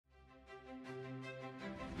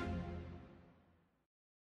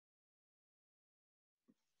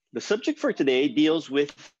The subject for today deals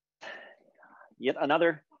with yet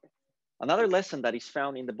another lesson that is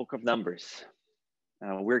found in the book of Numbers.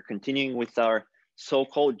 We're continuing with our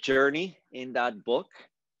so-called journey in that book,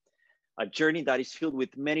 a journey that is filled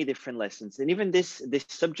with many different lessons. And even this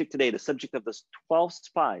subject today, the subject of the 12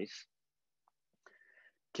 spies,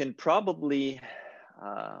 we can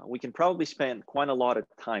probably spend quite a lot of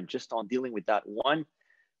time just on dealing with that one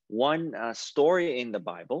story in the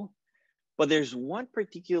Bible. But there's one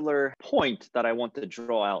particular point that I want to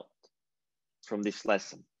draw out from this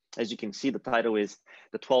lesson. As you can see, the title is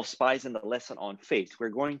The 12 Spies and the Lesson on Faith. We're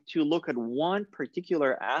going to look at one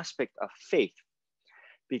particular aspect of faith,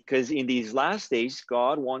 because in these last days,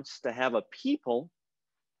 God wants to have a people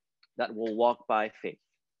that will walk by faith.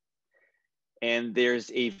 And there's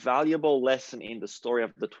a valuable lesson in the story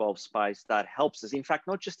of the 12 spies that helps us. In fact,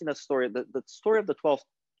 not just in the story of the 12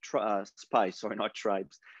 spies, sorry, not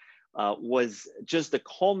tribes, was just the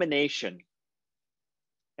culmination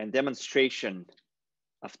and demonstration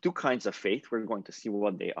of two kinds of faith. We're going to see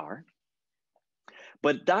what they are.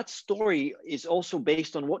 But that story is also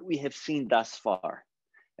based on what we have seen thus far.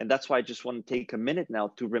 And that's why I just want to take a minute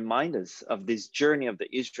now to remind us of this journey of the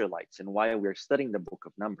Israelites and why we're studying the book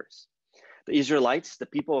of Numbers. The Israelites, the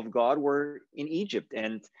people of God, were in Egypt.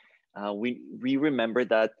 And we remember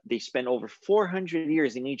that they spent over 400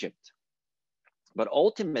 years in Egypt. But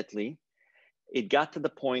ultimately, it got to the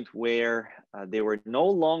point where they were no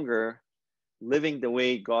longer living the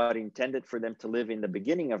way God intended for them to live in the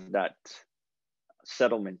beginning of that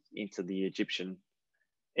settlement into the Egyptian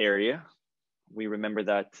area. We remember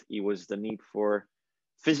that it was the need for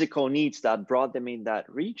physical needs that brought them in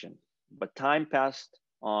that region. But time passed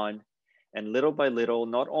on, and little by little,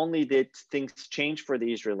 not only did things change for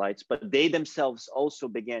the Israelites, but they themselves also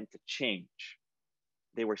began to change.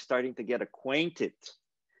 They were starting to get acquainted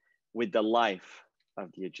with the life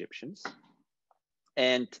of the Egyptians.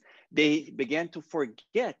 And they began to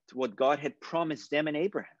forget what God had promised them and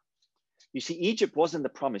Abraham. You see, Egypt wasn't the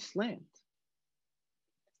promised land.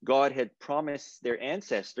 God had promised their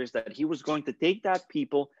ancestors that he was going to take that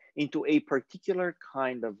people into a particular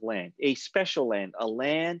kind of land, a special land, a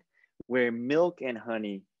land where milk and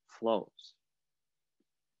honey flows.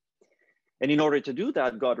 And in order to do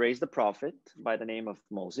that, God raised a prophet by the name of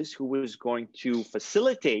Moses, who was going to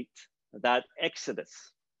facilitate that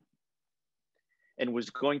exodus and was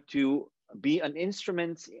going to be an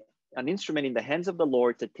instrument in the hands of the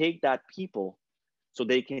Lord to take that people so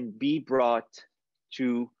they can be brought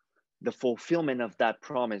to the fulfillment of that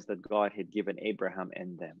promise that God had given Abraham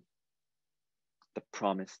and them, the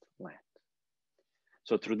promised land.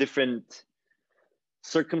 So through different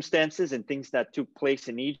circumstances and things that took place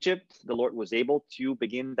in Egypt, the Lord was able to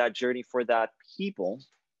begin that journey for that people.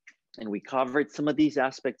 And we covered some of these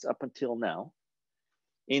aspects up until now.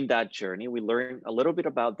 In that journey, we learned a little bit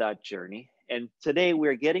about that journey. And today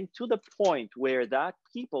we're getting to the point where that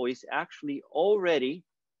people is actually already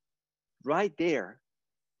right there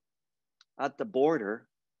at the border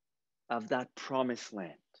of that promised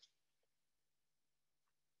land.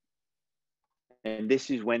 And this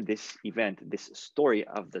is when this event, this story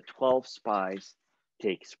of the 12 spies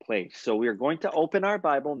takes place. So we're going to open our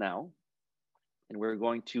Bible now, and we're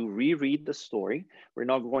going to reread the story. We're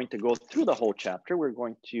not going to go through the whole chapter. We're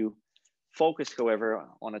going to focus, however,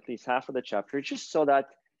 on at least half of the chapter, just so that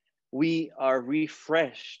we are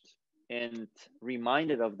refreshed and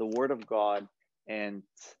reminded of the Word of God and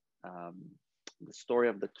the story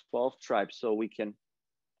of the 12 tribes, so we can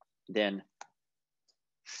then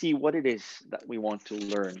see what it is that we want to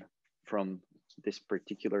learn from this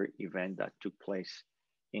particular event that took place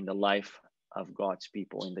in the life of God's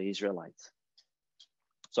people, in the Israelites.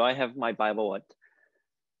 So I have my Bible at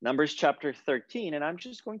Numbers chapter 13, and I'm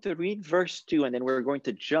just going to read verse 2, and then we're going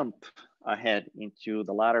to jump ahead into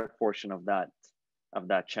the latter portion of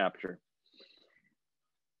that chapter.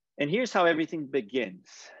 And here's how everything begins.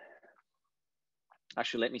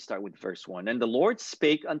 Actually, let me start with verse 1. And the Lord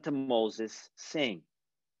spake unto Moses, saying,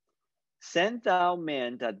 Send thou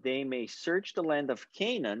men that they may search the land of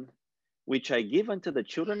Canaan, which I give unto the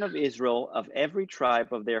children of Israel, of every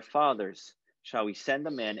tribe of their fathers. Shall we send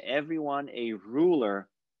a man, every one a ruler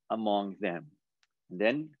among them? And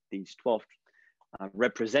then these 12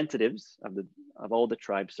 representatives of all the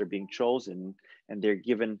tribes are being chosen, and they're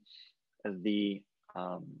given the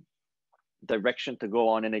direction to go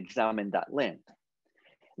on and examine that land.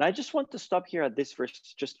 And I just want to stop here at this verse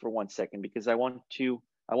just for 1 second, because I want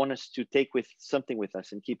us to take something with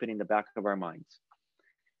us and keep it in the back of our minds.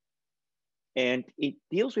 And it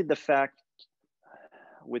deals with the fact,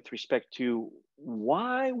 with respect to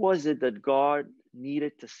why was it that God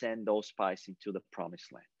needed to send those spies into the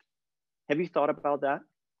promised land? Have you thought about that?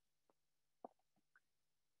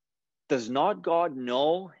 Does not God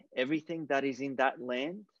know everything that is in that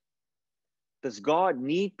land? Does God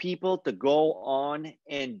need people to go on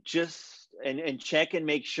and just and check and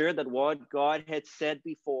make sure that what God had said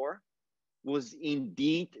before was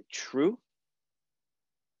indeed true?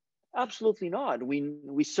 Absolutely not.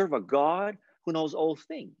 We serve a God who knows all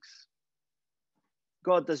things.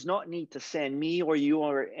 God does not need to send me or you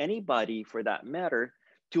or anybody for that matter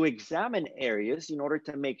to examine areas in order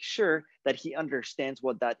to make sure that he understands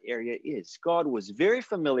what that area is. God was very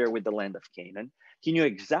familiar with the land of Canaan. He knew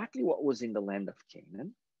exactly what was in the land of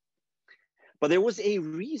Canaan. But there was a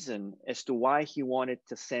reason as to why he wanted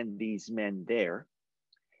to send these men there.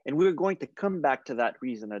 And we're going to come back to that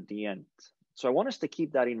reason at the end. So I want us to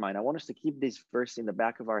keep that in mind. I want us to keep this verse in the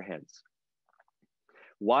back of our heads.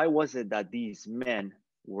 Why was it that these men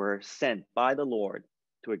were sent by the Lord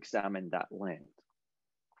to examine that land?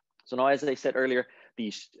 So now, as I said earlier,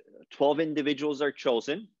 these 12 individuals are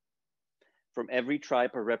chosen from every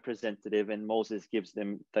tribe, a representative, and Moses gives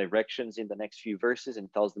them directions in the next few verses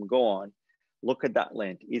and tells them, go on, look at that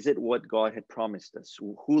land. Is it what God had promised us?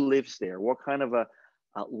 Who lives there? What kind of a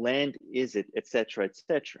land is it, etc.,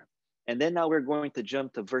 etc.? And then now we're going to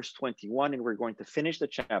jump to verse 21, and we're going to finish the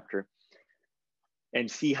chapter and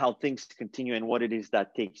see how things continue and what it is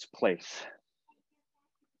that takes place.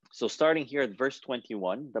 So starting here at verse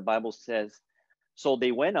 21, the Bible says, so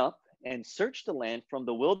they went up and searched the land from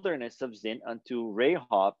the wilderness of Zin unto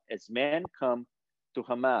Rehob, as men come to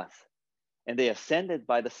Hamath. And they ascended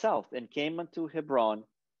by the south and came unto Hebron,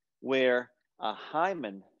 where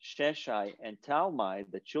Ahiman, Sheshai, and Talmai,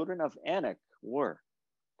 the children of Anak, were.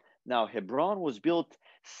 Now Hebron was built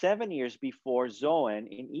 7 years before Zoan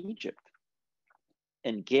in Egypt.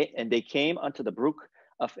 And they came unto the brook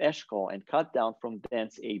of Eshcol, and cut down from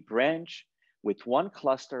thence a branch with one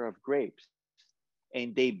cluster of grapes.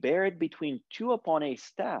 And they bare it between two upon a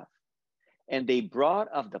staff. And they brought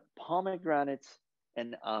of the pomegranates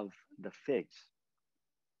and of the figs.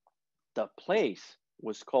 The place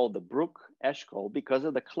was called the brook Eshcol because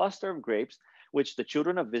of the cluster of grapes which the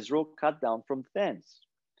children of Israel cut down from thence.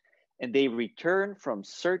 And they returned from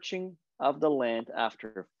searching of the land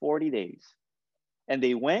after 40 days. And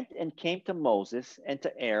they went and came to Moses and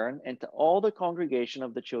to Aaron and to all the congregation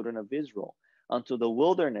of the children of Israel unto the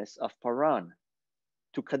wilderness of Paran,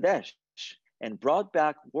 to Kadesh, and brought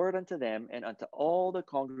back word unto them and unto all the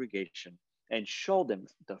congregation, and showed them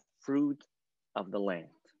the fruit of the land.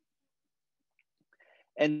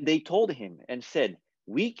 And they told him and said,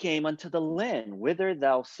 we came unto the land whither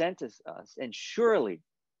thou sentest us, and surely,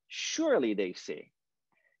 surely, they say,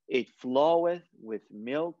 it floweth with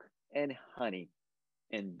milk and honey,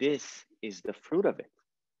 and this is the fruit of it.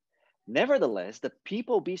 Nevertheless, the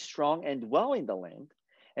people be strong and dwell in the land,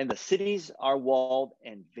 and the cities are walled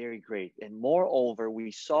and very great. And moreover,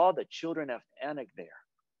 we saw the children of Anak there.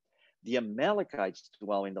 The Amalekites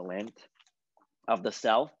dwell in the land of the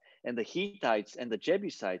south, and the Hittites and the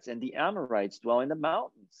Jebusites and the Amorites dwell in the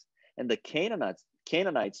mountains, and the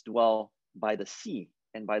Canaanites dwell by the sea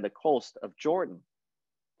and by the coast of Jordan.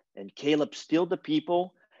 And Caleb stilled the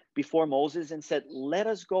people before Moses and said, let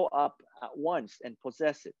us go up at once and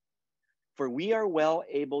possess it, for we are well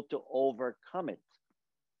able to overcome it.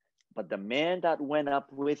 But the man that went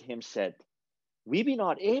up with him said, we be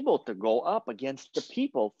not able to go up against the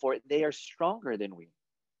people, for they are stronger than we.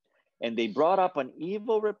 And they brought up an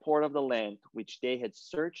evil report of the land which they had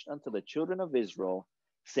searched unto the children of Israel,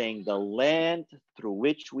 saying, the land through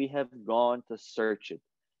which we have gone to search it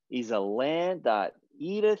is a land that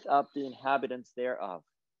eateth up the inhabitants thereof.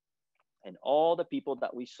 And all the people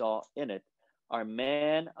that we saw in it are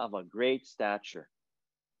men of a great stature.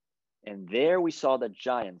 And there we saw the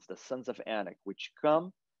giants, the sons of Anak, which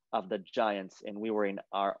come of the giants, and we were in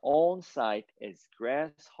our own sight as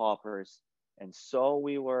grasshoppers, and so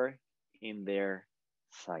we were in their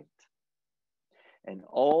sight. And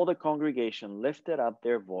all the congregation lifted up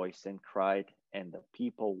their voice and cried, and the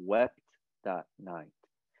people wept that night.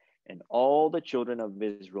 And all the children of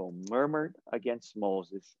Israel murmured against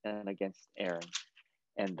Moses and against Aaron.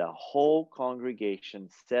 And the whole congregation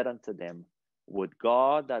said unto them, would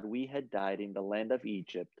God that we had died in the land of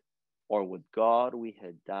Egypt, or would God we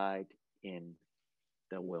had died in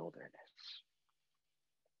the wilderness?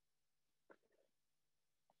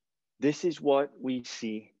 This is what we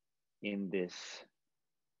see in this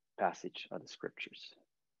passage of the scriptures.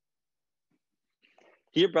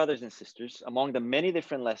 Here, brothers and sisters, among the many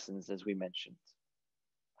different lessons, as we mentioned,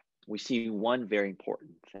 we see one very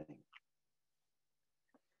important thing.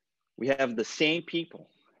 We have the same people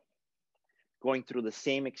going through the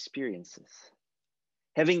same experiences,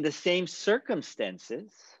 having the same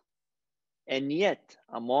circumstances, and yet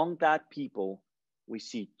among that people, we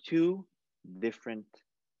see two different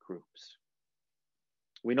groups.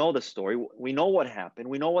 We know the story. We know what happened.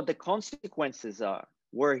 We know what the consequences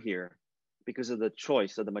were here because of the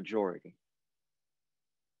choice of the majority.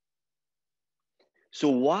 So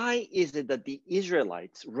why is it that the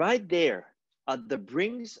Israelites, right there at the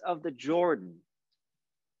brinks of the Jordan,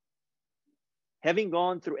 having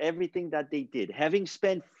gone through everything that they did, having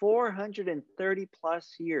spent 430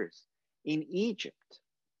 plus years in Egypt,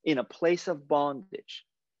 in a place of bondage,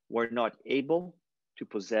 were not able to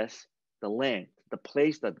possess the land, the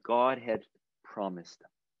place that God had promised them?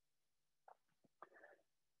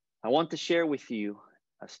 I want to share with you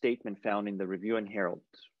a statement found in the Review and Herald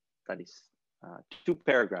that is two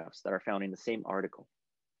paragraphs that are found in the same article,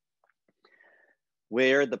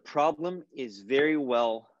 where the problem is very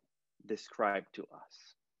well described to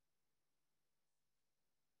us.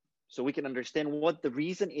 So we can understand what the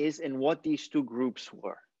reason is and what these two groups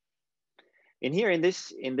were. And here in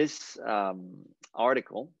this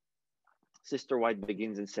article, Sister White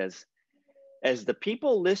begins and says, as the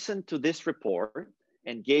people listened to this report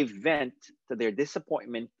and gave vent to their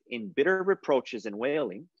disappointment in bitter reproaches and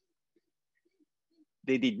wailing,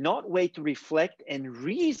 they did not wait to reflect and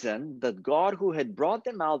reason that God, who had brought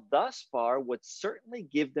them out thus far, would certainly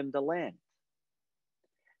give them the land.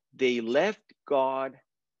 They left God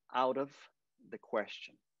out of the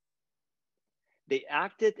question. They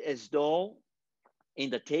acted as though in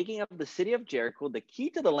the taking of the city of Jericho, the key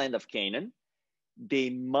to the land of Canaan, they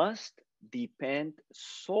must depend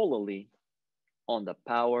solely on the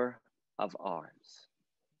power of arms,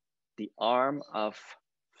 the arm of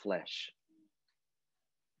flesh.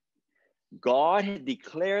 God had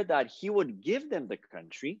declared that he would give them the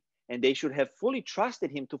country, and they should have fully trusted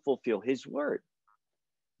him to fulfill his word.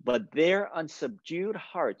 But their unsubdued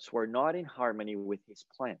hearts were not in harmony with his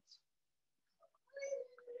plans.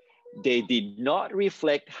 They did not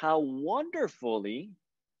reflect how wonderfully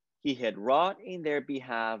he had wrought in their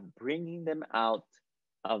behalf, bringing them out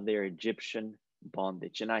of their Egyptian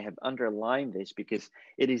bondage. And I have underlined this because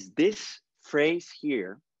it is this phrase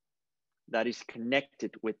here that is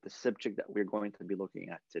connected with the subject that we're going to be looking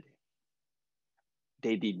at today.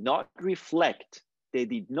 They did not reflect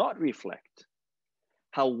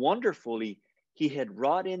how wonderfully he had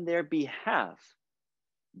wrought in their behalf,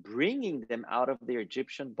 bringing them out of their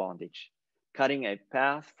Egyptian bondage, cutting a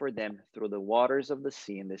path for them through the waters of the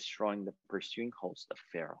sea and destroying the pursuing host of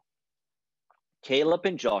Pharaoh. Caleb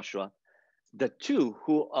and Joshua, the two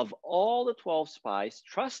who of all the 12 spies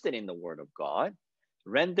trusted in the word of God,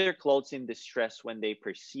 rent their clothes in distress when they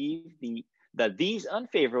perceived that these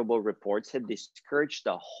unfavorable reports had discouraged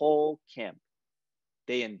the whole camp.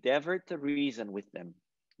 They endeavored to reason with them,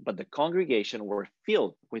 but the congregation were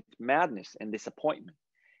filled with madness and disappointment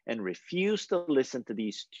and refused to listen to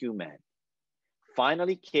these two men.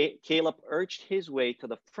 Finally, Caleb urged his way to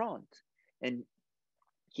the front, and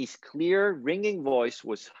his clear, ringing voice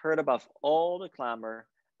was heard above all the clamor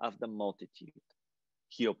of the multitude.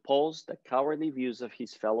 He opposed the cowardly views of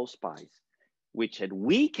his fellow spies, which had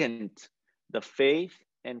weakened the faith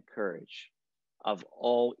and courage of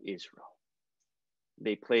all Israel.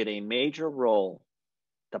 They played a major role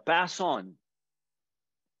to pass on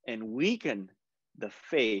and weaken the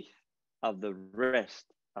faith of the rest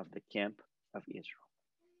of the camp of Israel.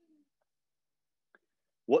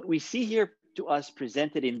 What we see here to us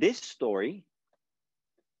presented in this story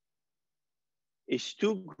is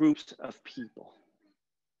two groups of people.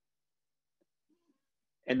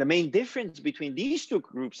 And the main difference between these two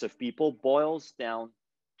groups of people boils down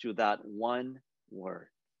to that one word: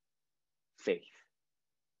 faith.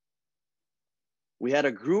 We had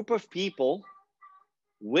a group of people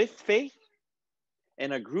with faith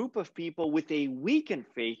and a group of people with a weakened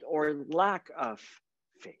faith or lack of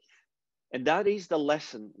faith. And that is the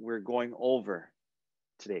lesson we're going over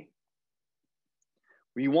today.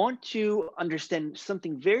 We want to understand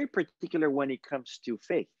something very particular when it comes to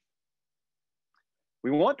faith. We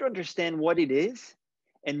want to understand what it is,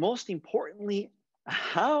 and most importantly,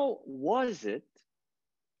 how was it,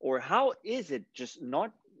 or how is it just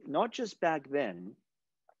not just back then,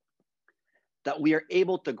 that we are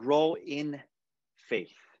able to grow in faith,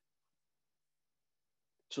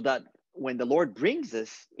 so that when the Lord brings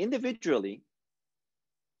us individually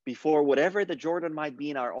before whatever the Jordan might be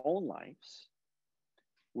in our own lives,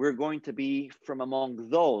 we're going to be from among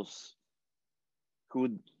those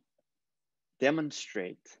who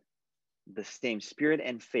demonstrate the same spirit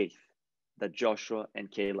and faith that Joshua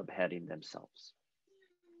and Caleb had in themselves.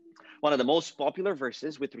 One of the most popular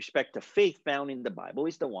verses with respect to faith found in the Bible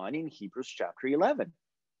is the one in Hebrews chapter 11.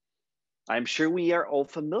 I'm sure we are all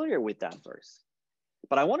familiar with that verse.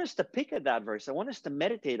 But I want us to pick at that verse. I want us to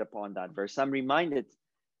meditate upon that verse. I'm reminded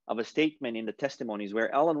of a statement in the testimonies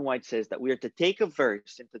where Ellen White says that we are to take a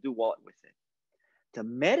verse and to do what with it? To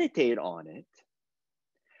meditate on it,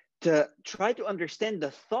 to try to understand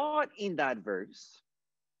the thought in that verse.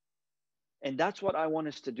 And that's what I want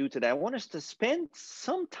us to do today. I want us to spend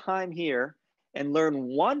some time here and learn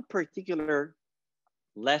one particular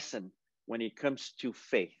lesson when it comes to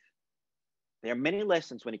faith. There are many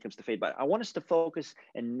lessons when it comes to faith, but I want us to focus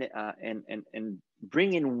and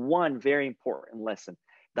bring in one very important lesson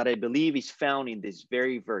that I believe is found in this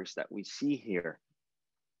very verse that we see here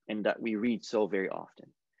and that we read so very often.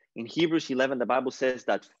 In Hebrews 11, the Bible says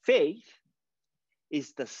that faith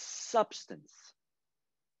is the substance.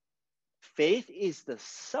 Faith is the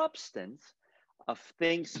substance of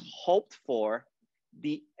things hoped for,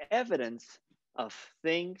 the evidence of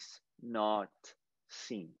things not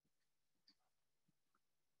seen.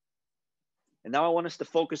 And now I want us to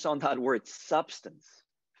focus on that word, substance.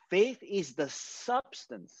 Faith is the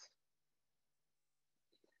substance.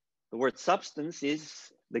 The word substance is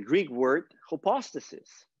the Greek word hypostasis.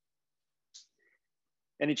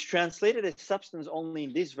 And it's translated as substance only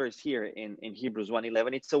in this verse here in Hebrews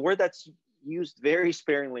 1:11. It's a word that's used very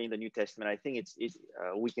sparingly in the New Testament. I think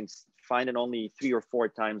we can find it only 3 or 4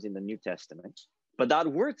 times in the New Testament. But that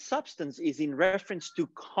word substance is in reference to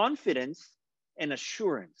confidence and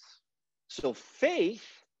assurance. So faith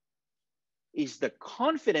is the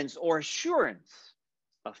confidence or assurance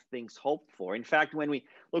of things hoped for. In fact, when we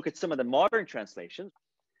look at some of the modern translations,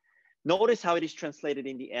 notice how it is translated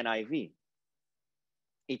in the NIV.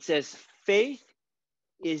 It says, faith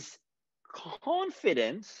is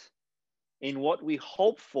confidence in what we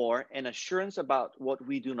hope for and assurance about what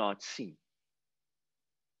we do not see.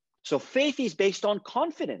 So faith is based on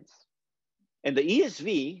confidence. And the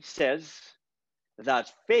ESV says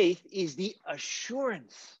that faith is the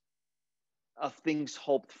assurance of things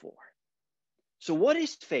hoped for. So what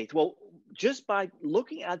is faith? Well, just by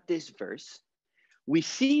looking at this verse, we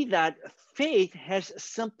see that faith has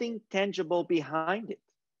something tangible behind it.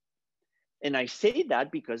 And I say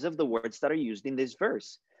that because of the words that are used in this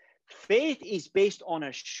verse. Faith is based on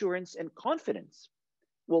assurance and confidence.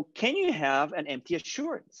 Well, can you have an empty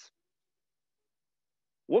assurance?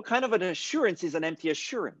 What kind of an assurance is an empty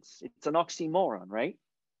assurance? It's an oxymoron, right?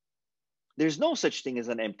 There's no such thing as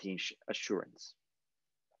an empty assurance.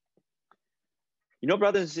 You know,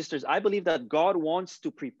 brothers and sisters, I believe that God wants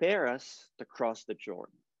to prepare us to cross the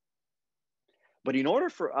Jordan. But in order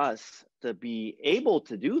for us to be able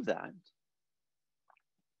to do that,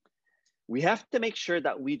 we have to make sure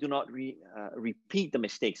that we do not repeat the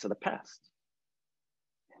mistakes of the past.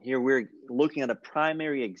 Here we're looking at a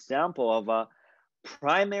primary example of a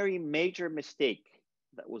primary major mistake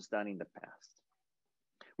that was done in the past.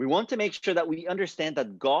 We want to make sure that we understand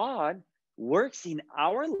that God works in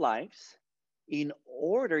our lives in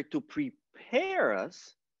order to prepare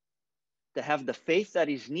us to have the faith that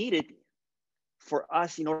is needed for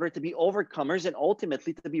us in order to be overcomers and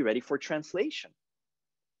ultimately to be ready for translation.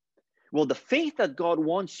 Well, the faith that God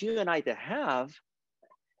wants you and I to have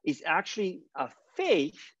is actually a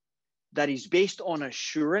faith that is based on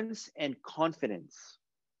assurance and confidence.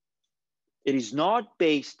 It is not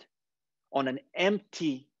based on an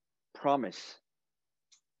empty promise.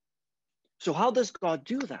 So how does God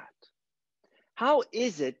do that? How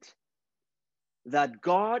is it that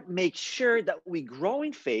God makes sure that we grow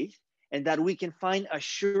in faith and that we can find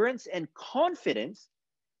assurance and confidence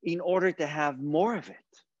in order to have more of it?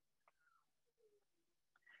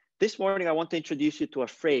 This morning, I want to introduce you to a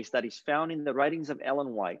phrase that is found in the writings of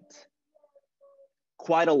Ellen White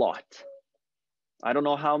quite a lot. I don't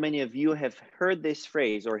know how many of you have heard this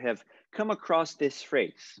phrase or have come across this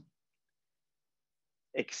phrase.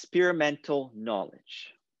 Experimental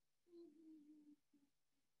knowledge.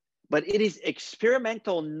 But it is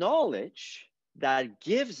experimental knowledge that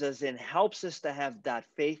gives us and helps us to have that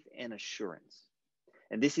faith and assurance.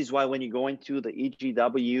 And this is why when you go into the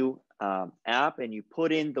EGW app and you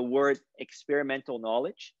put in the word experimental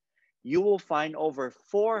knowledge, you will find over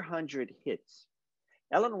 400 hits.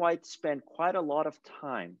 Ellen White spent quite a lot of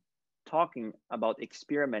time talking about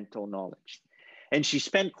experimental knowledge. And she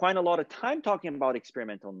spent quite a lot of time talking about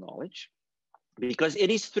experimental knowledge because it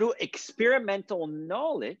is through experimental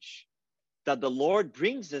knowledge that the Lord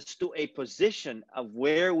brings us to a position of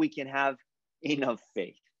where we can have enough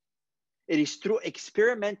faith. It is through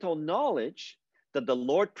experimental knowledge that the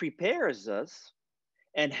Lord prepares us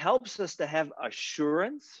and helps us to have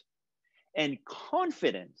assurance and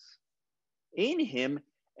confidence in him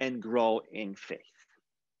and grow in faith.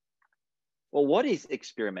 Well, what is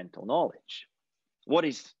experimental knowledge? What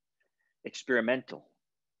is experimental?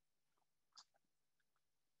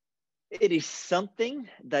 It is something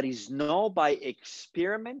that is known by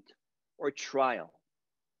experiment or trial.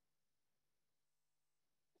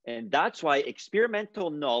 And that's why experimental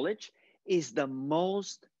knowledge is the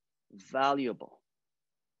most valuable.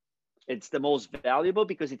 It's the most valuable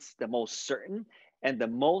because it's the most certain and the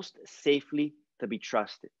most safely to be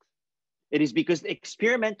trusted. It is because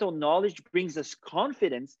experimental knowledge brings us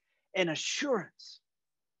confidence and assurance.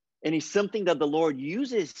 And it's something that the Lord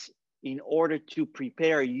uses in order to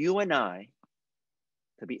prepare you and I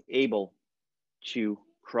to be able to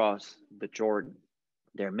cross the Jordan.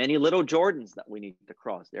 There are many little Jordans that we need to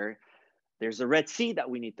cross. There's a Red Sea that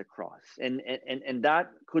we need to cross. And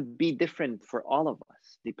that could be different for all of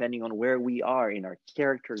us, depending on where we are in our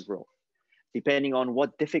character growth, depending on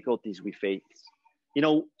what difficulties we face. You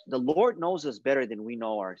know, the Lord knows us better than we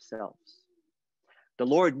know ourselves. The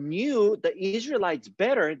Lord knew the Israelites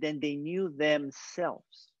better than they knew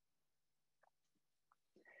themselves.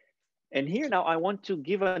 And here now I want to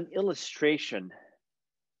give an illustration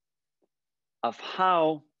of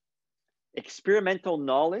how experimental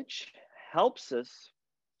knowledge helps us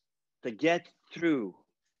to get through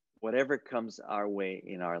whatever comes our way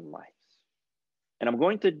in our lives. And I'm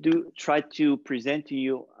going to try to present to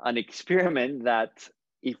you an experiment that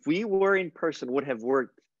if we were in person would have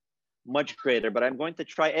worked much greater, but I'm going to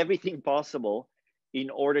try everything possible in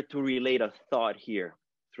order to relate a thought here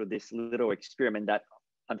through this little experiment that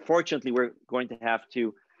unfortunately we're going to have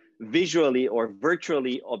to visually or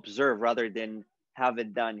virtually observe rather than have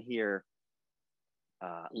it done here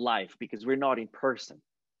live because we're not in person.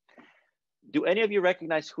 Do any of you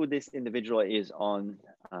recognize who this individual is on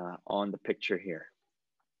the picture here?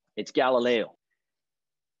 It's Galileo.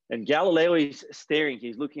 And Galileo is staring,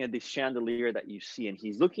 he's looking at this chandelier that you see, and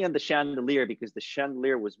he's looking at the chandelier because the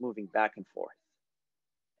chandelier was moving back and forth.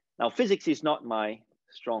 Now, physics is not my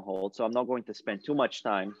stronghold, so I'm not going to spend too much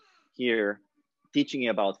time here teaching you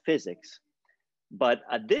about physics. But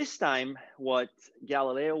at this time, what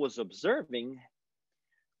Galileo was observing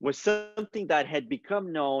was something that had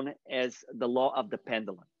become known as the law of the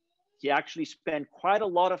pendulum. He actually spent quite a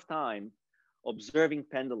lot of time observing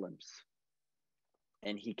pendulums,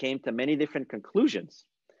 and he came to many different conclusions.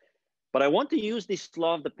 But I want to use this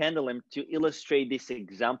law of the pendulum to illustrate this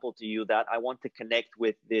example to you that I want to connect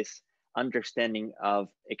with this understanding of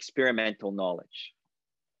experimental knowledge.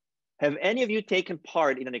 Have any of you taken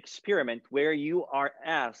part in an experiment where you are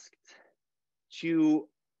asked to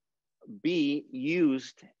be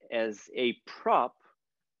used as a prop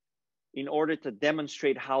in order to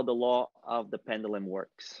demonstrate how the law of the pendulum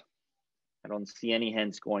works? I don't see any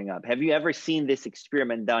hands going up. Have you ever seen this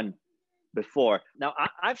experiment done before? Now,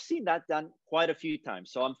 I've seen that done quite a few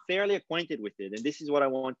times, so I'm fairly acquainted with it, and this is what I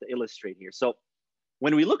want to illustrate here. So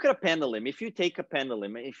when we look at a pendulum, if you take a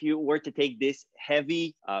pendulum, if you were to take this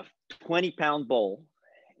heavy 20-pound ball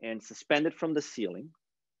and suspend it from the ceiling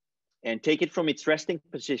and take it from its resting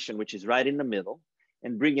position, which is right in the middle,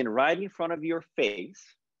 and bring it right in front of your face,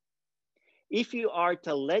 if you are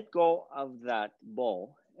to let go of that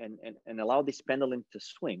ball and allow this pendulum to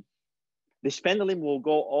swing, this pendulum will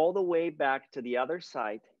go all the way back to the other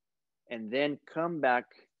side and then come back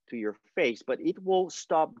to your face, but it will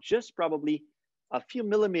stop just probably a few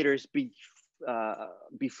millimeters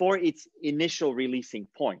before its initial releasing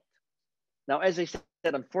point. Now, as I said,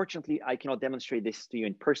 unfortunately, I cannot demonstrate this to you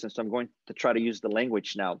in person, so I'm going to try to use the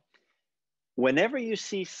language now. Whenever you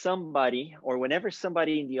see somebody, or whenever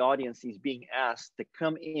somebody in the audience is being asked to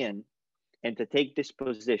come in and to take this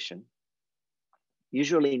position,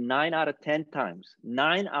 usually 9 out of 10 times,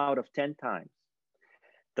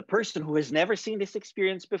 the person who has never seen this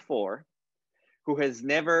experience before, who has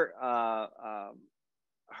never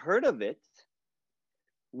heard of it,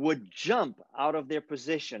 would jump out of their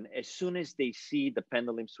position as soon as they see the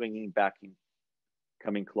pendulum swinging back and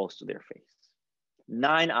coming close to their face.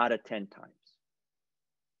 9 out of 10 times.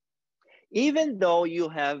 Even though you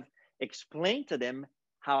have explained to them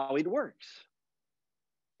how it works.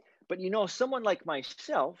 But you know, someone like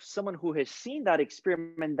myself, someone who has seen that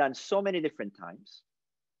experiment done so many different times,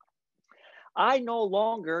 I no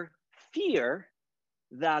longer fear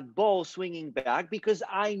that ball swinging back because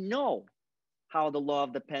I know how the law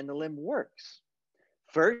of the pendulum works.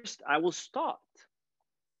 First, I will stop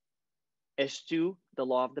as to the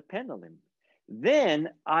law of the pendulum.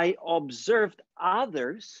 Then I observed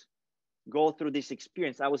others go through this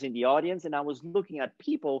experience. I was in the audience and I was looking at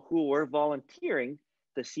people who were volunteering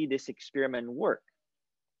to see this experiment work.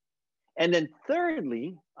 And then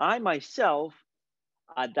thirdly, I myself,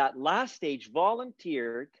 at that last stage,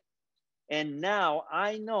 volunteered. And now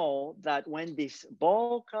I know that when this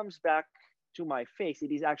ball comes back to my face,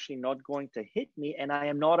 it is actually not going to hit me. And I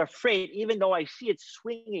am not afraid, even though I see it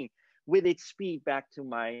swinging with its speed back to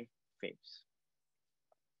my face.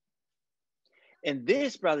 And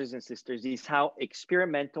this, brothers and sisters, is how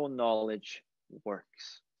experimental knowledge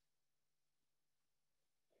works.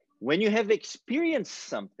 When you have experienced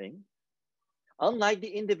something, unlike the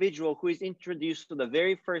individual who is introduced for the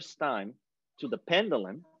very first time to the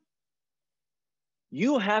pendulum,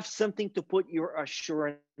 you have something to put your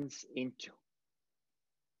assurance into.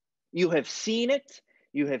 You have seen it.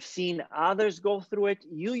 You have seen others go through it.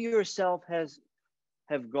 You yourself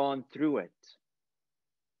have gone through it.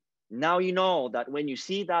 Now you know that when you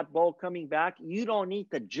see that ball coming back, you don't need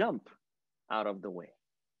to jump out of the way.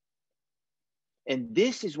 And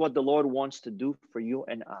this is what the Lord wants to do for you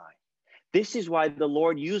and I. This is why the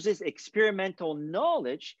Lord uses experimental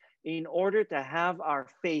knowledge in order to have our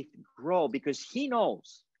faith grow, because he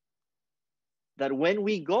knows that when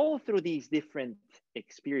we go through these different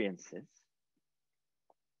experiences,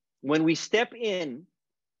 when we step in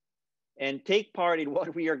and take part in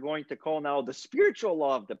what we are going to call now the spiritual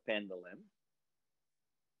law of the pendulum,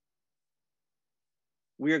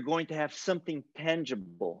 we are going to have something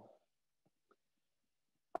tangible.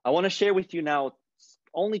 I want to share with you now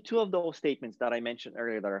only two of those statements that I mentioned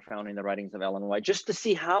earlier that are found in the writings of Ellen White, just to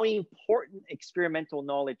see how important experimental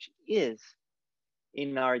knowledge is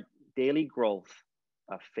in our daily growth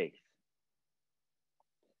of faith.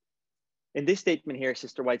 In this statement here,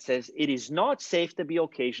 Sister White says, it is not safe to be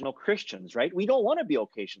occasional Christians, right? We don't want to be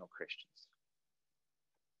occasional Christians.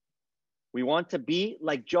 We want to be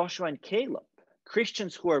like Joshua and Caleb,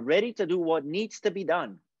 Christians who are ready to do what needs to be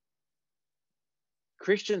done.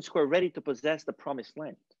 Christians who are ready to possess the promised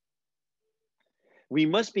land. We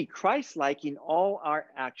must be Christ-like in all our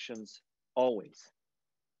actions always.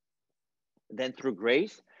 Then through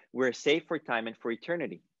grace, we're safe for time and for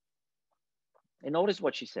eternity. And notice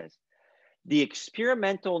what she says. The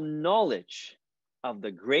experimental knowledge of the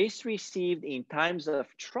grace received in times of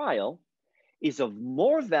trial is of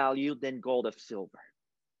more value than gold or silver.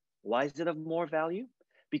 Why is it of more value?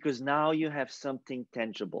 Because now you have something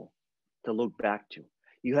tangible to look back to.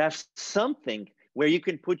 You have something where you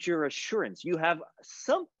can put your assurance. You have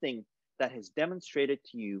something that has demonstrated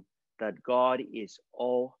to you that God is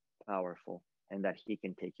all powerful and that he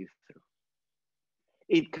can take you through.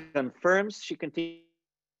 It confirms, she continues,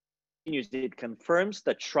 it confirms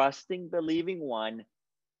the trusting, believing one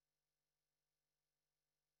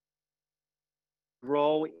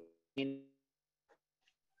grow in.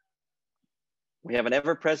 We have an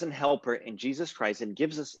ever-present helper in Jesus Christ, and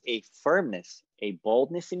gives us a firmness, a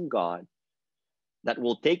boldness in God that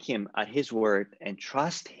will take him at his word and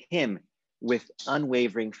trust him with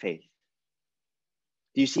unwavering faith.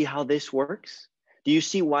 Do you see how this works? Do you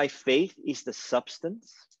see why faith is the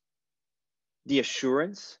substance, the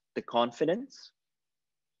assurance, the confidence?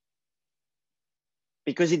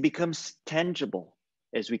 Because it becomes tangible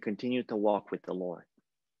as we continue to walk with the Lord.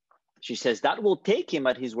 She says that will take him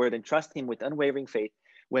at his word and trust him with unwavering faith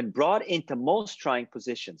when brought into most trying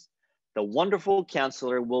positions. The wonderful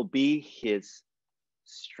counselor will be his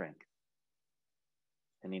strength.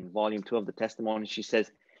 And in volume 2 of the testimony, she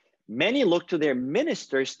says, many look to their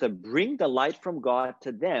ministers to bring the light from God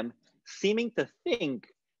to them, seeming to think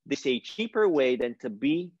this a cheaper way than to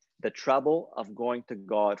be the trouble of going to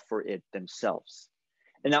God for it themselves.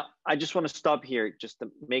 And now I just want to stop here just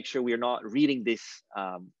to make sure we are not reading this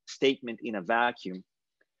statement in a vacuum,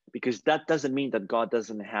 because that doesn't mean that God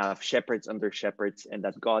doesn't have shepherds under shepherds and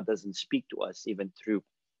that God doesn't speak to us even through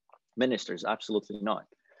ministers. Absolutely not.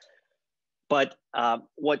 But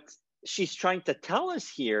what she's trying to tell us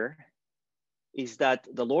here is that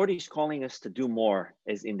the Lord is calling us to do more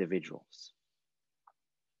as individuals.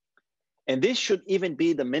 And this should even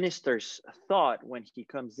be the minister's thought when he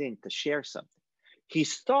comes in to share something.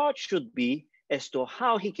 His thought should be as to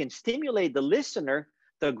how he can stimulate the listener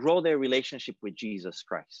to grow their relationship with Jesus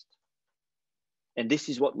Christ. And this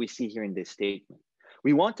is what we see here in this statement.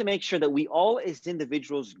 We want to make sure that we all as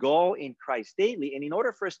individuals go in Christ daily. And in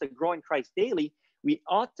order for us to grow in Christ daily, we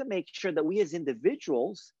ought to make sure that we as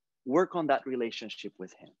individuals work on that relationship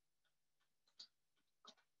with him.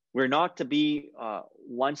 We're not to be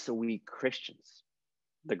once a week Christians.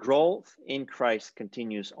 The growth in Christ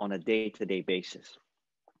continues on a day-to-day basis.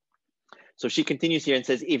 So she continues here and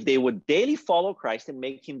says, if they would daily follow Christ and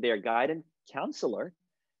make him their guide and counselor,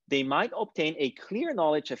 they might obtain a clear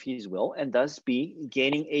knowledge of his will and thus be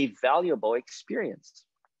gaining a valuable experience.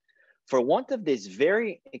 For want of this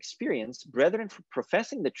very experience, brethren,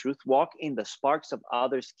 professing the truth, walk in the sparks of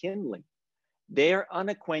others' kindling. They are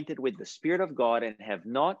unacquainted with the Spirit of God and have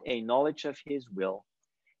not a knowledge of his will,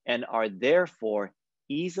 and are therefore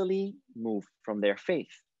easily moved from their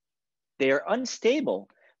faith. They are unstable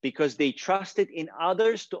because they trusted in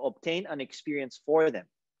others to obtain an experience for them.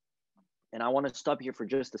 And I want to stop here for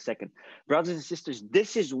just a second. Brothers and sisters,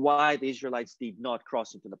 this is why the Israelites did not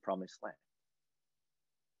cross into the promised land.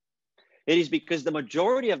 It is because the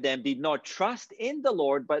majority of them did not trust in the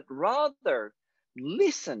Lord, but rather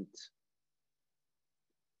listened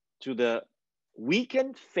to the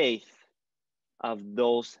weakened faith of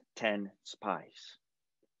those 10 spies.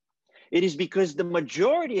 It is because the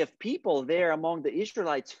majority of people there among the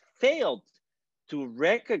Israelites failed to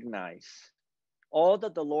recognize all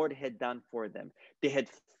that the Lord had done for them. They had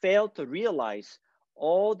failed to realize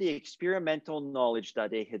all the experimental knowledge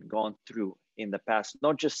that they had gone through in the past,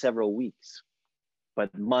 not just several weeks,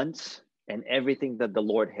 but months, and everything that the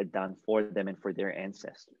Lord had done for them and for their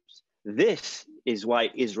ancestors. This is why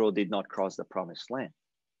Israel did not cross the promised land.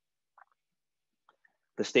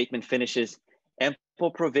 The statement finishes,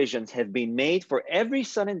 ample provisions have been made for every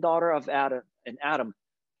son and daughter of Adam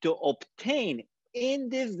to obtain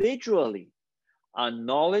individually a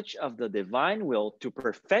knowledge of the divine will, to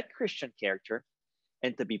perfect Christian character,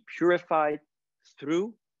 and to be purified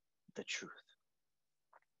through the truth.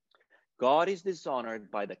 God is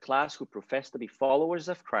dishonored by the class who profess to be followers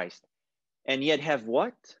of Christ and yet have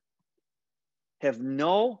what? Have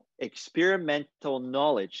no experimental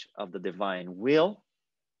knowledge of the divine will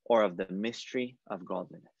or of the mystery of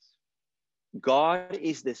godliness. God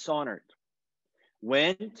is dishonored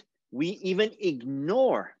when we even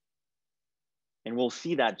ignore, and we'll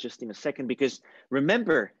see that just in a second, because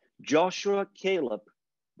remember, Joshua, Caleb,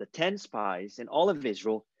 the 10 spies, and all of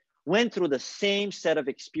Israel went through the same set of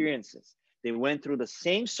experiences. They went through the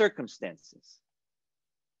same circumstances.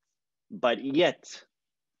 But yet,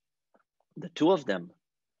 the two of them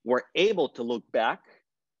were able to look back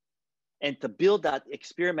and to build that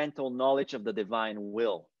experimental knowledge of the divine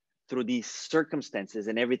will through these circumstances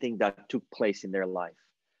and everything that took place in their life,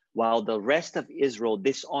 while the rest of Israel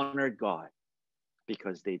dishonored God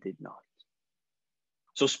because they did not.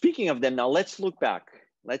 So speaking of them, now let's look back.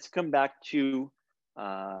 Let's come back to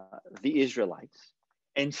the Israelites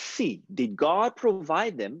and see, did God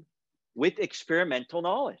provide them with experimental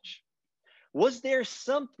knowledge? Was there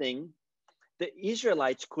something the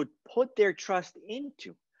Israelites could put their trust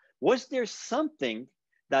into? Was there something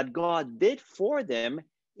that God did for them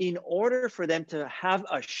in order for them to have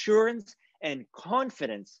assurance and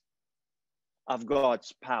confidence of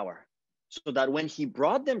God's power, so that when he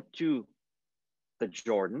brought them to the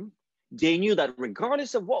Jordan, they knew that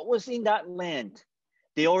regardless of what was in that land,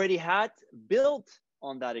 they already had built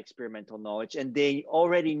on that experimental knowledge, and they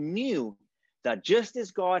already knew that just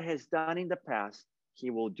as God has done in the past, he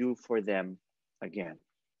will do for them again.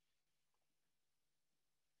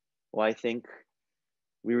 Well, I think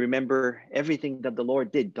we remember everything that the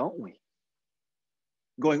Lord did, don't we?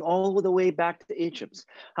 Going all the way back to Egypt.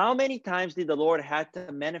 How many times did the Lord have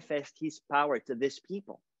to manifest his power to this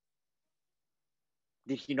people?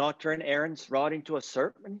 Did he not turn Aaron's rod into a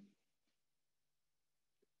serpent?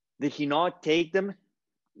 Did he not take them?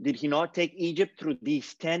 Did he not take Egypt through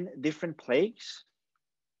these 10 different plagues?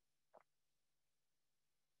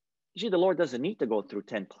 You see, the Lord doesn't need to go through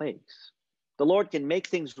 10 plagues. The Lord can make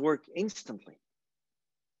things work instantly.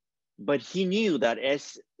 But he knew that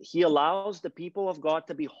as he allows the people of God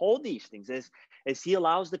to behold these things, as he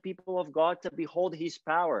allows the people of God to behold his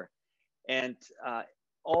power and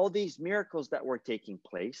all these miracles that were taking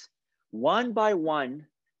place, one by one,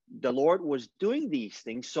 the Lord was doing these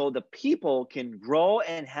things so the people can grow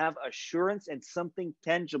and have assurance and something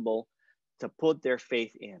tangible to put their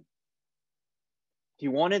faith in. He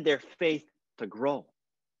wanted their faith to grow.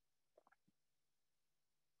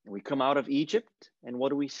 And we come out of Egypt, and what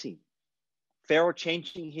do we see? Pharaoh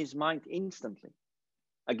changing his mind instantly.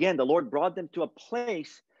 Again, the Lord brought them to a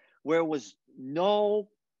place where there was no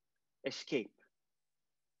escape.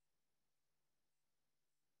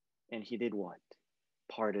 And he did what?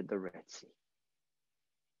 Parted the Red Sea.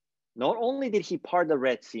 Not only did he part the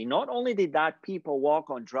Red Sea, not only did that people walk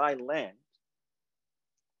on dry land,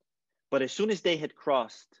 but as soon as they had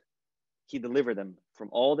crossed, he delivered them from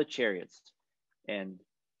all the chariots and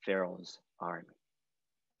Pharaoh's army.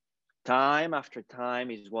 Time after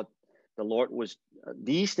time is what the Lord was,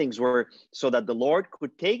 these things were so that the Lord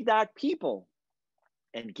could take that people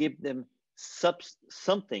and give them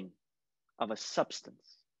something of a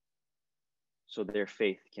substance so their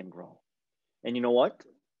faith can grow. And you know what?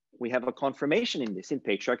 we have a confirmation in this in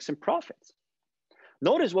patriarchs and prophets.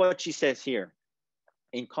 Notice what she says here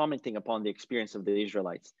in commenting upon the experience of the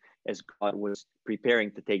Israelites as God was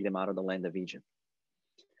preparing to take them out of the land of Egypt.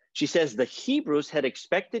 She says the Hebrews had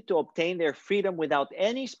expected to obtain their freedom without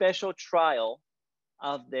any special trial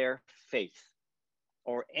of their faith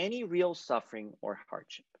or any real suffering or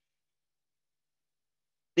hardship.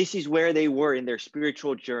 This is where they were in their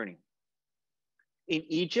spiritual journey. In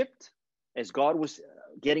Egypt, as God was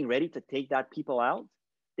getting ready to take that people out,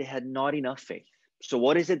 they had not enough faith. So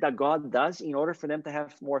what is it that God does in order for them to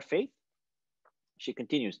have more faith? She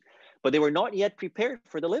continues, but they were not yet prepared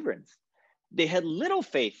for deliverance. They had little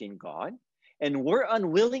faith in God and were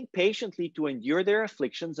unwilling patiently to endure their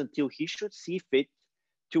afflictions until he should see fit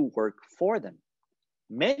to work for them.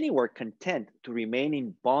 Many were content to remain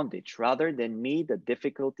in bondage rather than meet the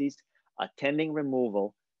difficulties attending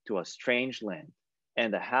removal to a strange land.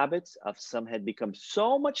 And the habits of some had become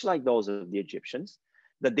so much like those of the Egyptians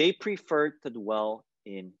that they preferred to dwell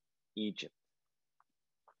in Egypt.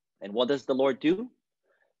 And what does the Lord do?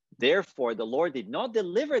 Therefore, the Lord did not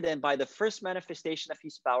deliver them by the first manifestation of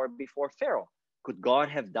his power before Pharaoh. Could God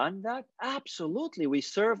have done that? Absolutely. We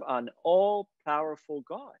serve an all-powerful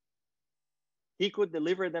God. He could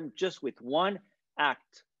deliver them just with one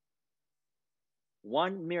act,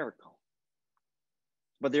 one miracle.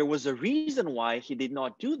 But there was a reason why he did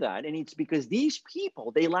not do that, and it's because these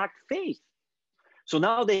people, they lacked faith. So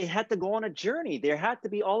now they had to go on a journey. There had to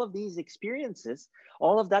be all of these experiences.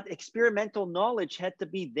 All of that experimental knowledge had to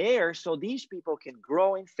be there so these people can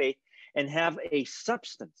grow in faith and have a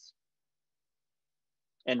substance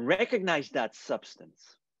and recognize that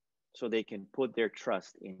substance so they can put their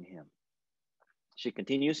trust in him. She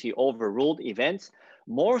continues, he overruled events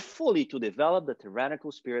more fully to develop the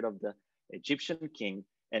tyrannical spirit of the Egyptian king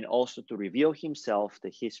and also to reveal himself to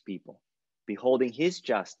his people. Beholding his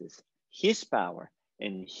justice, his power,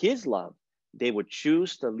 and his love, they would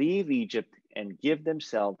choose to leave Egypt and give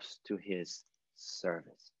themselves to his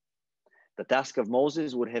service. The task of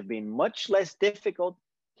Moses would have been much less difficult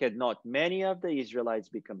had not many of the Israelites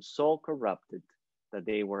become so corrupted that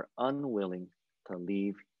they were unwilling to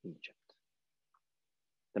leave Egypt.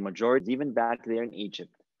 The majority, even back there in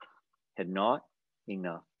Egypt, had not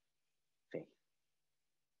enough faith.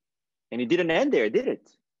 And it didn't end there, did it?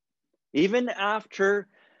 Even after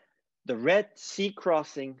the Red Sea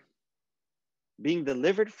crossing, being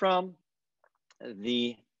delivered from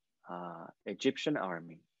the Egyptian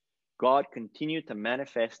army, God continued to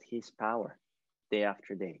manifest his power day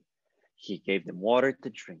after day. He gave them water to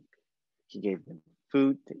drink. He gave them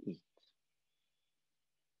food to eat.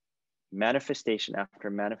 Manifestation after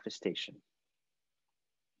manifestation.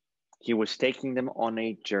 He was taking them on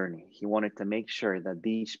a journey. He wanted to make sure that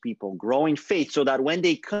these people grow in faith so that when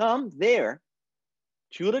they come there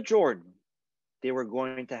to the Jordan, they were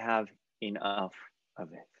going to have enough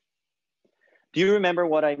of it. Do you remember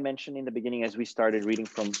what I mentioned in the beginning as we started reading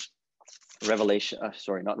from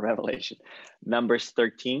Numbers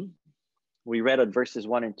 13? We read at verses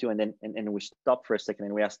 1 and 2, and then we stopped for a second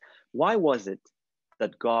and we asked, why was it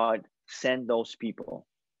that God sent those people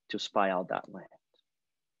to spy out that land?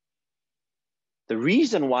 The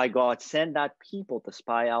reason why God sent that people to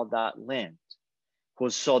spy out that land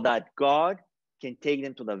was so that God can take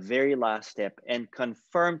them to the very last step and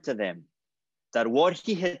confirm to them that what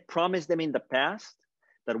he had promised them in the past,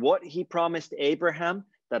 that what he promised Abraham,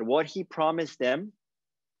 that what he promised them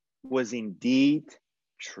was indeed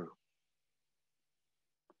true.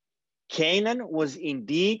 Canaan was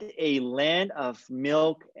indeed a land of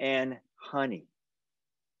milk and honey.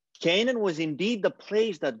 Canaan was indeed the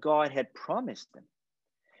place that God had promised them.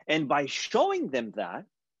 And by showing them that,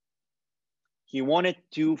 he wanted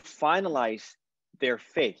to finalize their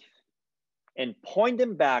faith and point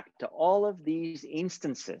them back to all of these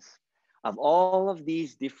instances of all of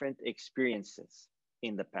these different experiences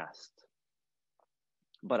in the past.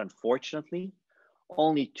 But unfortunately,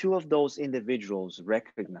 only two of those individuals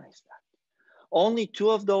recognized that. Only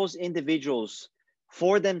two of those individuals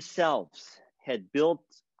for themselves had built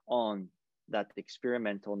on that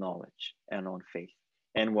experimental knowledge and on faith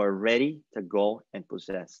and were ready to go and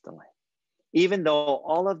possess the land. Even though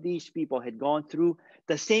all of these people had gone through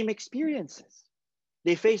the same experiences,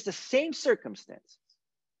 they faced the same circumstances.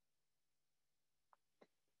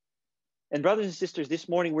 And brothers and sisters, this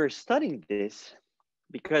morning we're studying this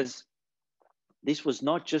because this was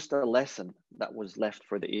not just a lesson that was left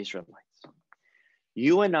for the Israelites.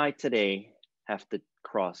 You and I today have to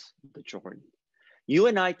cross the Jordan. You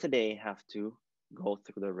and I today have to go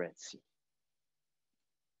through the Red Sea.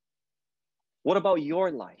 What about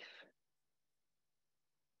your life?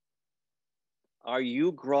 Are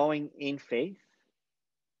you growing in faith?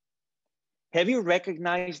 Have you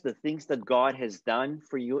recognized the things that God has done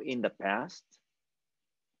for you in the past?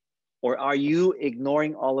 Or are you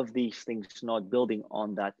ignoring all of these things, not building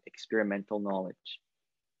on that experimental knowledge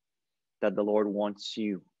that the Lord wants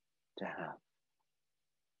you to have?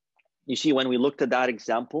 You see, when we looked at that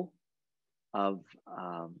example of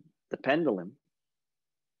the pendulum,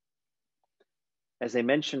 as I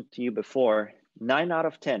mentioned to you before, 9 out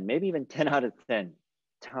of 10, maybe even 10 out of 10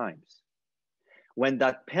 times, when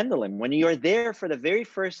that pendulum, when you're there for the very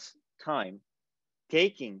first time,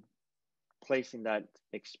 taking place in that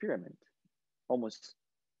experiment, almost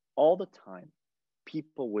all the time,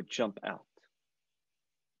 people would jump out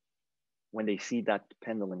when they see that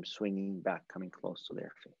pendulum swinging back, coming close to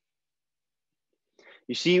their faith.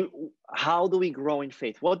 You see, how do we grow in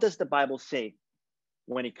faith? What does the Bible say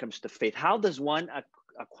when it comes to faith? How does one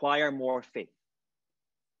acquire more faith?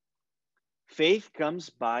 Faith comes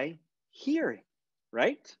by hearing,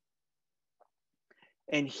 right?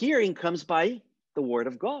 And hearing comes by the Word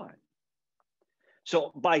of God.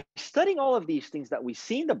 So by studying all of these things that we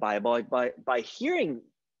see in the Bible, by hearing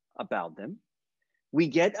about them, we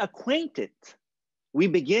get acquainted. We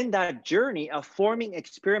begin that journey of forming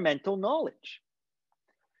experimental knowledge.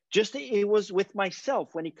 Just as it was with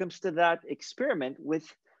myself when it comes to that experiment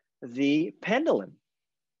with the pendulum.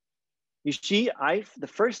 You see, the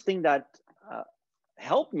first thing that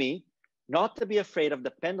helped me not to be afraid of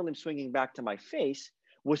the pendulum swinging back to my face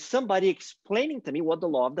was somebody explaining to me what the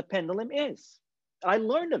law of the pendulum is. I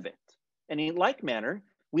learned of it. And in like manner,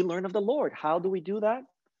 we learn of the Lord. How do we do that?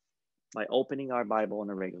 By opening our Bible on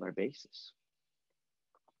a regular basis.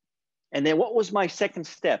 And then what was my second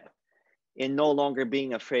step in no longer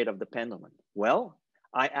being afraid of the pendulum? Well,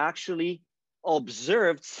 I actually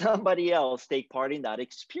observed somebody else take part in that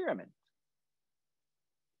experiment.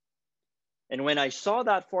 And when I saw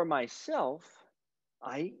that for myself,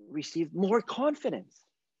 I received more confidence.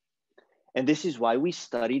 And this is why we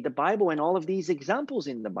study the Bible and all of these examples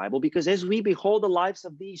in the Bible, because as we behold the lives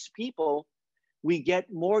of these people, we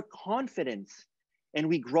get more confidence and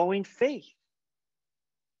we grow in faith.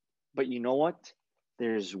 But you know what?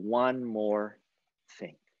 There's one more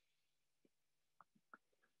thing.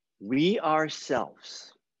 We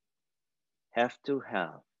ourselves have to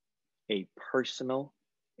have a personal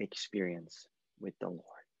experience with the Lord.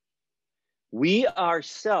 We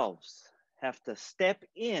ourselves have to step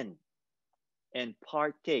in and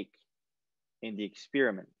partake in the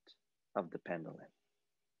experiment of the pendulum.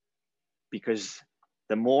 Because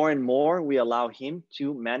the more and more we allow Him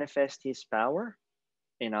to manifest His power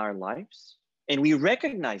in our lives, and we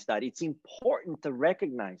recognize that, it's important to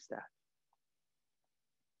recognize that,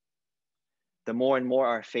 the more and more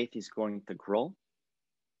our faith is going to grow.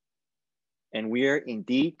 And we are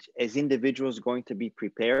indeed, as individuals, going to be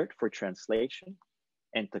prepared for translation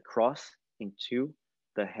and to cross into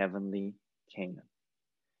the heavenly kingdom.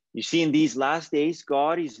 You see, in these last days,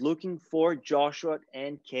 God is looking for Joshua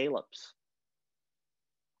and Caleb's.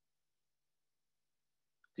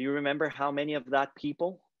 Do you remember how many of that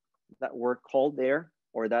people that were called there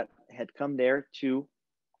or that had come there to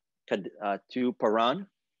Paran,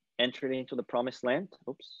 entered into the promised land?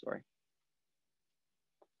 Oops, sorry.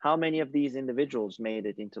 How many of these individuals made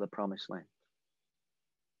it into the promised land?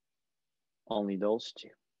 Only those two.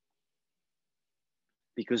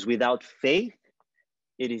 Because without faith,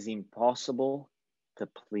 it is impossible to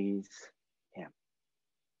please Him.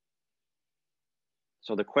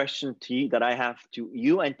 So the question to you, that I have to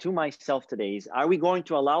you and to myself today is, are we going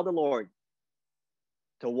to allow the Lord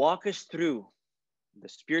to walk us through the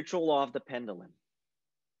spiritual law of the pendulum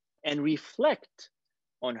and reflect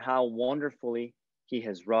on how wonderfully He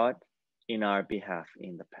has wrought in our behalf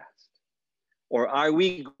in the past? Or are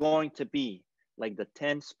we going to be like the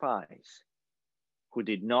 10 spies who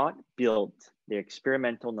did not build their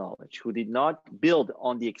experimental knowledge, who did not build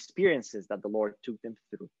on the experiences that the Lord took them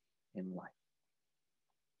through in life?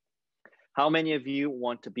 How many of you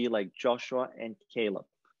want to be like Joshua and Caleb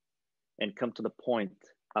and come to the point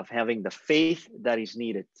of having the faith that is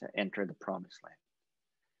needed to enter the promised land?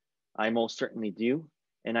 I most certainly do,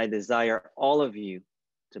 and I desire all of you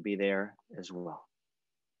to be there as well.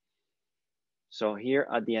 So here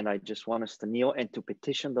at the end, I just want us to kneel and to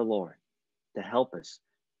petition the Lord to help us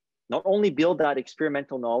not only build that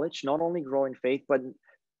experimental knowledge, not only grow in faith, but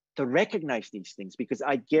to recognize these things. Because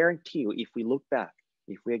I guarantee you, if we look back,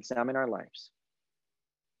 if we examine our lives,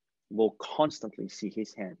 we'll constantly see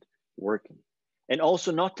His hand working. And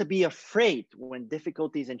also not to be afraid when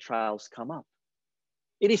difficulties and trials come up.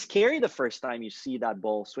 It is scary the first time you see that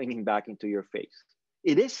ball swinging back into your face.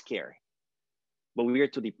 It is scary. But we are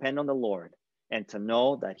to depend on the Lord and to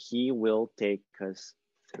know that He will take us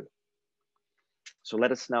through. So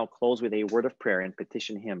let us now close with a word of prayer and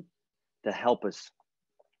petition Him to help us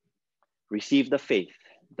receive the faith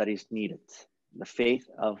that is needed, the faith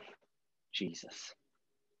of Jesus.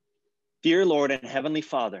 Dear Lord and Heavenly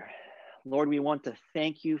Father, Lord, we want to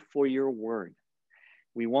thank you for your word.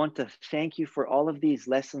 We want to thank you for all of these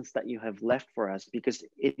lessons that you have left for us, because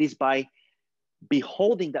it is by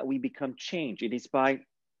beholding that we become changed. It is by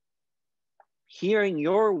hearing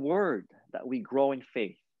your word that we grow in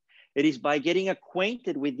faith. It is by getting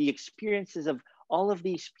acquainted with the experiences of all of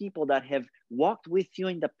these people that have walked with you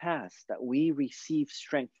in the past that we receive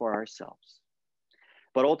strength for ourselves.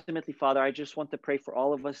 But ultimately, Father, I just want to pray for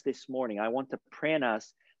all of us this morning. I want to pray and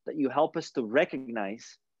ask that you help us to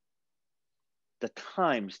recognize the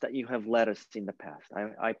times that you have led us in the past.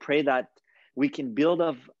 I pray that we can build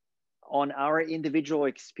on our individual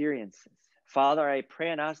experiences. Father, I pray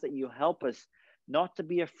and ask that you help us not to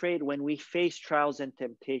be afraid when we face trials and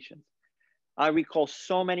temptations. I recall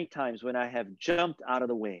so many times when I have jumped out of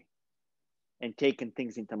the way and taken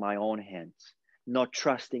things into my own hands, not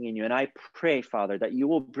trusting in you. And I pray, Father, that you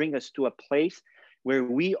will bring us to a place where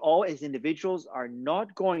we all as individuals are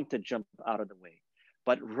not going to jump out of the way,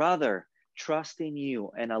 but rather trust in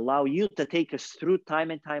you and allow you to take us through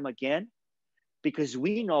time and time again, because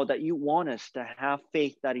we know that you want us to have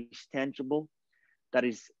faith that is tangible, that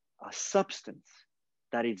is a substance,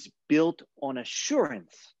 that is built on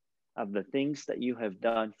assurance of the things that you have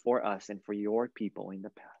done for us and for your people in the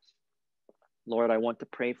past. Lord, I want to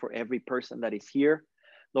pray for every person that is here.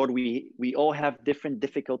 Lord, we all have different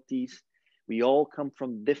difficulties. We all come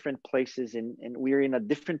from different places, and we're in a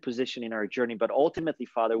different position in our journey. But ultimately,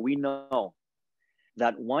 Father, we know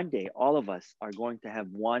that one day all of us are going to have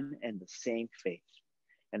one and the same faith.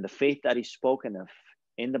 And the faith that is spoken of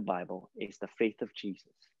in the Bible is the faith of Jesus.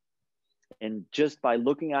 And just by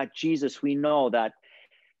looking at Jesus, we know that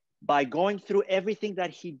by going through everything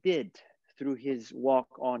that he did through his walk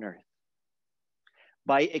on earth,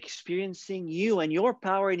 by experiencing you and your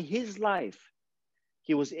power in his life,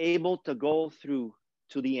 he was able to go through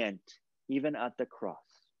to the end, even at the cross.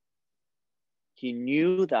 He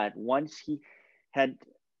knew that once he had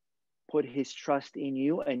put his trust in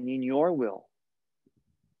you and in your will,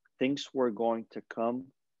 things were going to come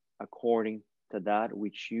according to that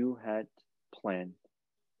which you had planned,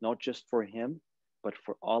 not just for him, but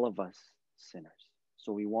for all of us sinners.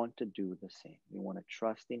 So we want to do the same. We want to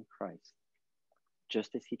trust in Christ,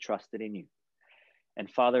 just as he trusted in you. And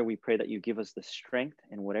Father, we pray that you give us the strength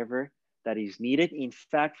and whatever that is needed. In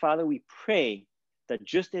fact, Father, we pray that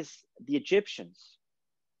just as the Egyptians,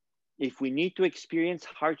 if we need to experience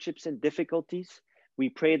hardships and difficulties, we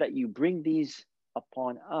pray that you bring these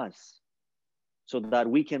upon us so that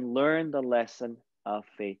we can learn the lesson of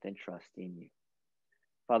faith and trust in you.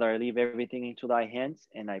 Father, I leave everything into thy hands,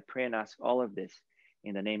 and I pray and ask all of this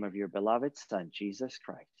in the name of your beloved Son, Jesus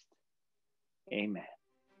Christ. Amen.